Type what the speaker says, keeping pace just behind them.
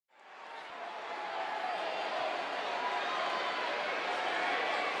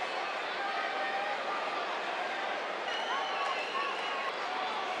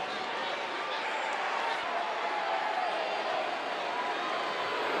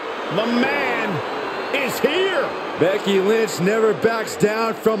The man is here. Becky Lynch never backs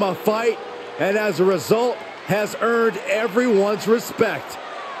down from a fight, and as a result, has earned everyone's respect.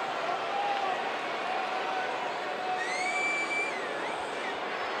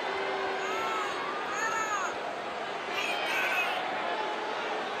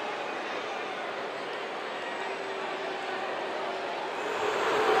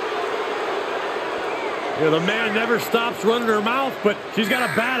 Yeah, the man never stops running her mouth, but she's got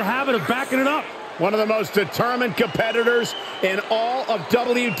a bad habit of backing it up. One of the most determined competitors in all of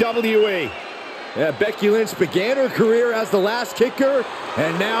WWE. Yeah, Becky Lynch began her career as the last kicker,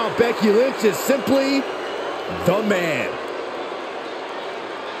 and now Becky Lynch is simply the man.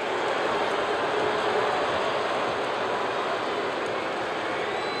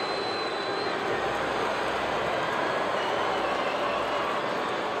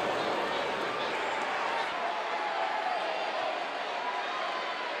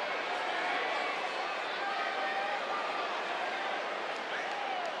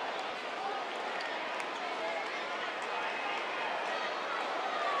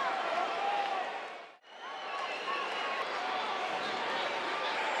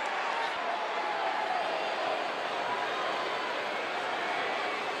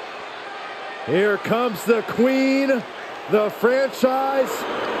 Here comes the Queen, the franchise,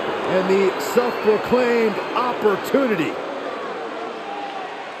 and the self-proclaimed opportunity.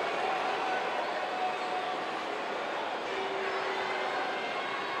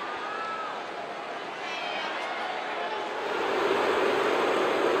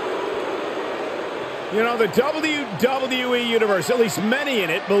 You know, the WWE Universe, at least many in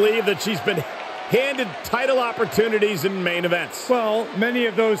it, believe that she's been handed title opportunities in main events. Well, many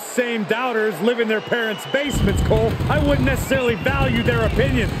of those same doubters live in their parents' basements, Cole. I wouldn't necessarily value their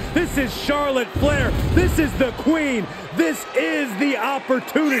opinion. This is Charlotte Flair. This is the Queen. This is the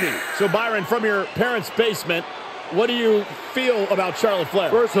opportunity. So, Byron, from your parents' basement, what do you feel about Charlotte Flair?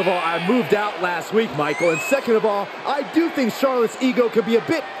 First of all, I moved out last week, Michael. And second of all, I do think Charlotte's ego can be a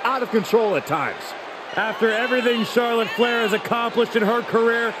bit out of control at times. After everything Charlotte Flair has accomplished in her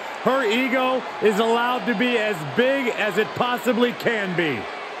career, her ego is allowed to be as big as it possibly can be.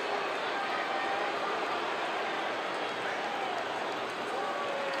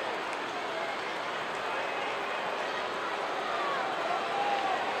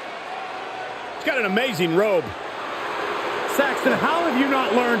 She's got an amazing robe. Saxton, how have you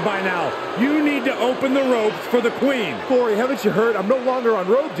not learned by now? You need to open the ropes for the Queen. Corey, haven't you heard? I'm no longer on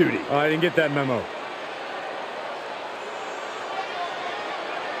road duty. Oh, I didn't get that memo.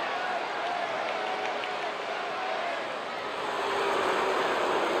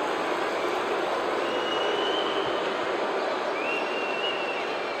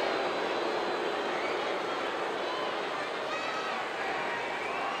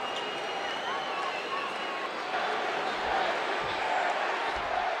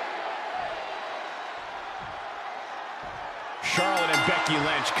 Charlotte and Becky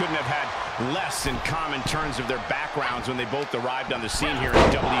Lynch couldn't have had less in common terms of their backgrounds when they both arrived on the scene here in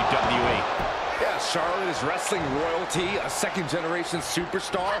WWE. Yeah, Charlotte is wrestling royalty, a second-generation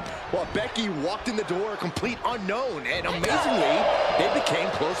superstar, while Becky walked in the door a complete unknown, and amazingly, they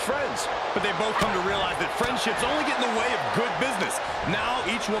became close friends. But they both come to realize that friendships only get in the way of good business. Now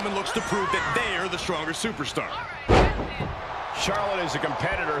each woman looks to prove that they are the stronger superstar. Charlotte is a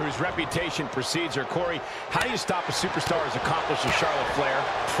competitor whose reputation precedes her. Corey, how do you stop a superstar as accomplished as Charlotte Flair?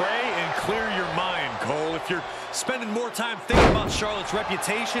 Pray and clear your mind, Cole. If you're spending more time thinking about Charlotte's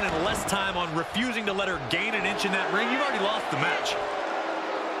reputation and less time on refusing to let her gain an inch in that ring, you've already lost the match.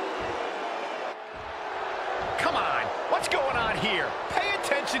 Come on, what's going on here? Pay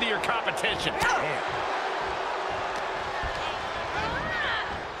attention to your competition. Damn.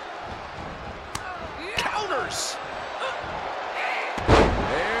 Counters.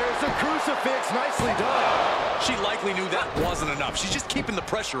 There's a crucifix, nicely done. She likely knew that wasn't enough. She's just keeping the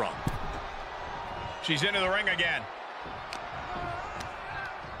pressure on. She's into the ring again.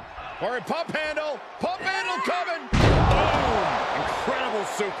 Or a pump handle coming. Boom! Incredible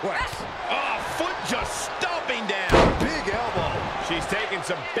suplex. Oh, foot just stomping down. Big elbow. She's taking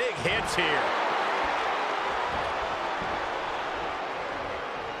some big hits here.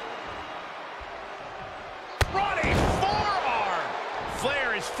 Running forearm.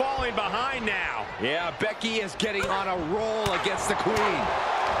 Flair is falling behind now. Yeah, Becky is getting on a roll against the Queen.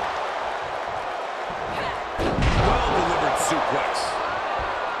 Well-delivered suplex.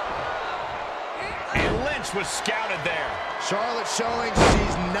 And Lynch was scouted there. Charlotte showing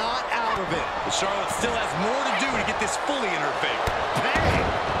she's not out of it. But Charlotte still has more to do to get this fully in her favor. Bang!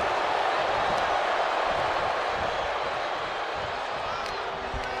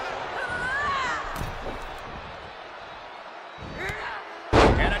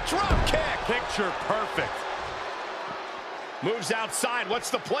 drop kick. Picture perfect. Moves outside. What's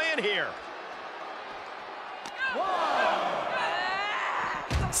the plan here?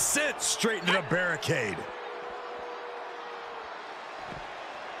 Sit straight into the barricade.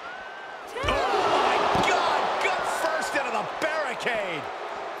 Barricade.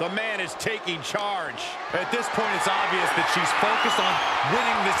 The man is taking charge. At this point, it's obvious that she's focused on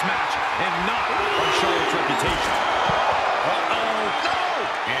winning this match and not on Charlotte's reputation. Uh-oh, no!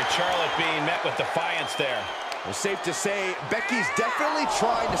 And Charlotte being met with defiance there. Well, safe to say, Becky's definitely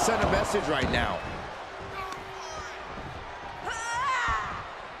trying to send a message right now.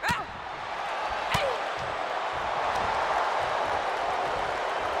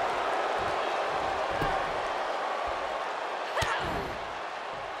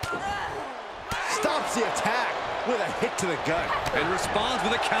 Stops the attack with a hit to the gut. And responds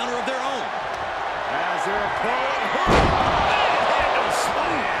with a counter of their own. As their opponent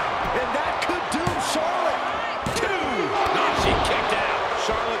slam. And that could doom Charlotte. And she kicked out.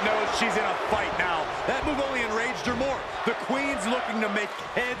 Charlotte knows she's in a fight now. That move only enraged her more. The Queen's looking to make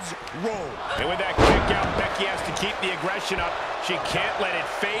heads roll. And with that kick out, Becky has to keep the aggression up. She can't let it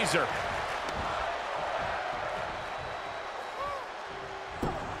phase her.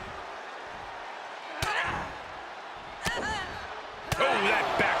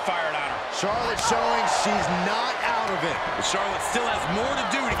 Charlotte showing she's not out of it. But Charlotte still has more to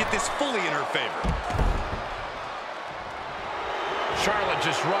do to get this fully in her favor. Charlotte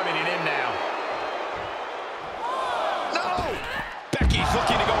just rubbing it in now. No! Becky's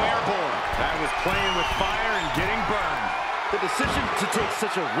looking to go airborne. That was playing with fire and getting burned. The decision to take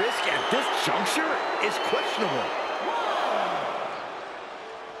such a risk at this juncture is questionable.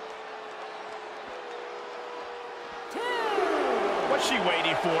 What's she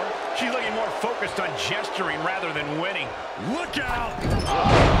waiting for? She's looking more focused on gesturing rather than winning. Look out! Missile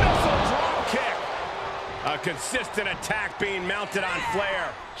drop kick. A consistent attack being mounted on Flair.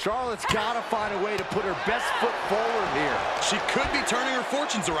 Charlotte's got to find a way to put her best foot forward here. She could be turning her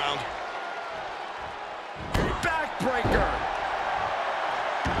fortunes around. Backbreaker.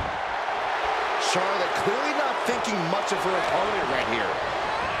 Charlotte clearly not thinking much of her opponent right here.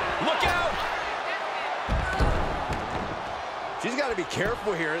 Look out! She's got to be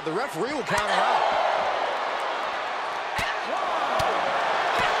careful here. The referee will count her out.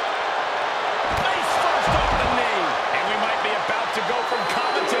 Face first off the knee. And we might be about to go from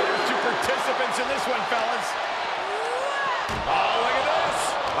commentators to participants in this one, fellas. Oh, look at this.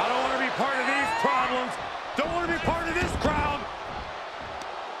 I don't want to be part of these problems. Don't want to be part of this crowd.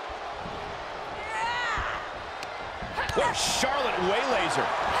 Where Charlotte waylays her.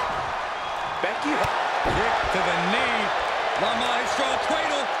 Becky. Kick to the knee. La Maestro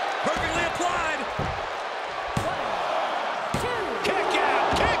cradle, perfectly applied. 1, 2. Kick out,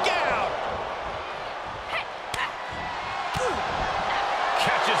 kick out.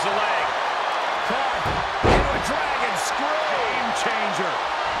 Catches the leg. Caught into a dragon screw. Game changer.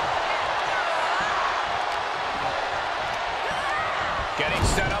 Getting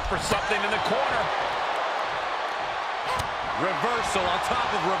set up for something in the corner. Reversal on top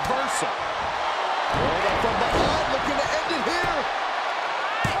of reversal. Rolled up from behind, looking to end it here.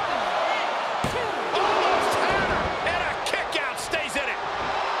 1, 2. Almost had her. And a kick out stays in it.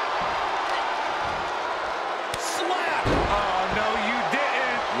 Slap. Oh, no, you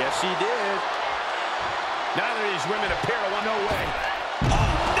didn't. Yes, she did. Neither of these women appear to want no way.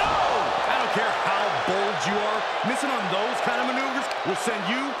 Oh, no! I don't care how bold you are. Missing on those kind of maneuvers will send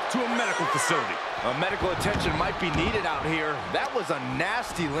you to a medical facility. Medical attention might be needed out here. That was a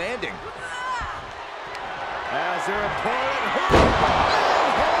nasty landing. As their opponent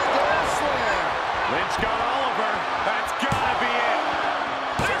slam. Lynch got all of her. That's gotta be it.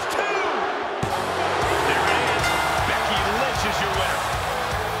 There's 2. There it is. Becky Lynch is your winner.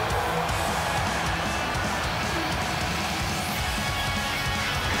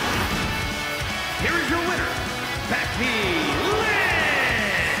 Here is your winner, Becky Lynch.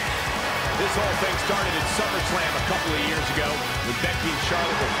 This whole thing started at SummerSlam a couple of years ago when Becky and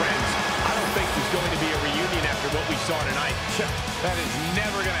Charlotte were friends. I don't think there's going to be a reunion after what we saw tonight. That is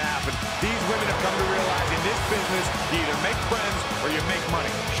never going to happen. These women have come to realize in this business, you either make friends or you make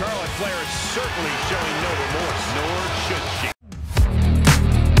money. Charlotte Flair is certainly showing no remorse, nor should she.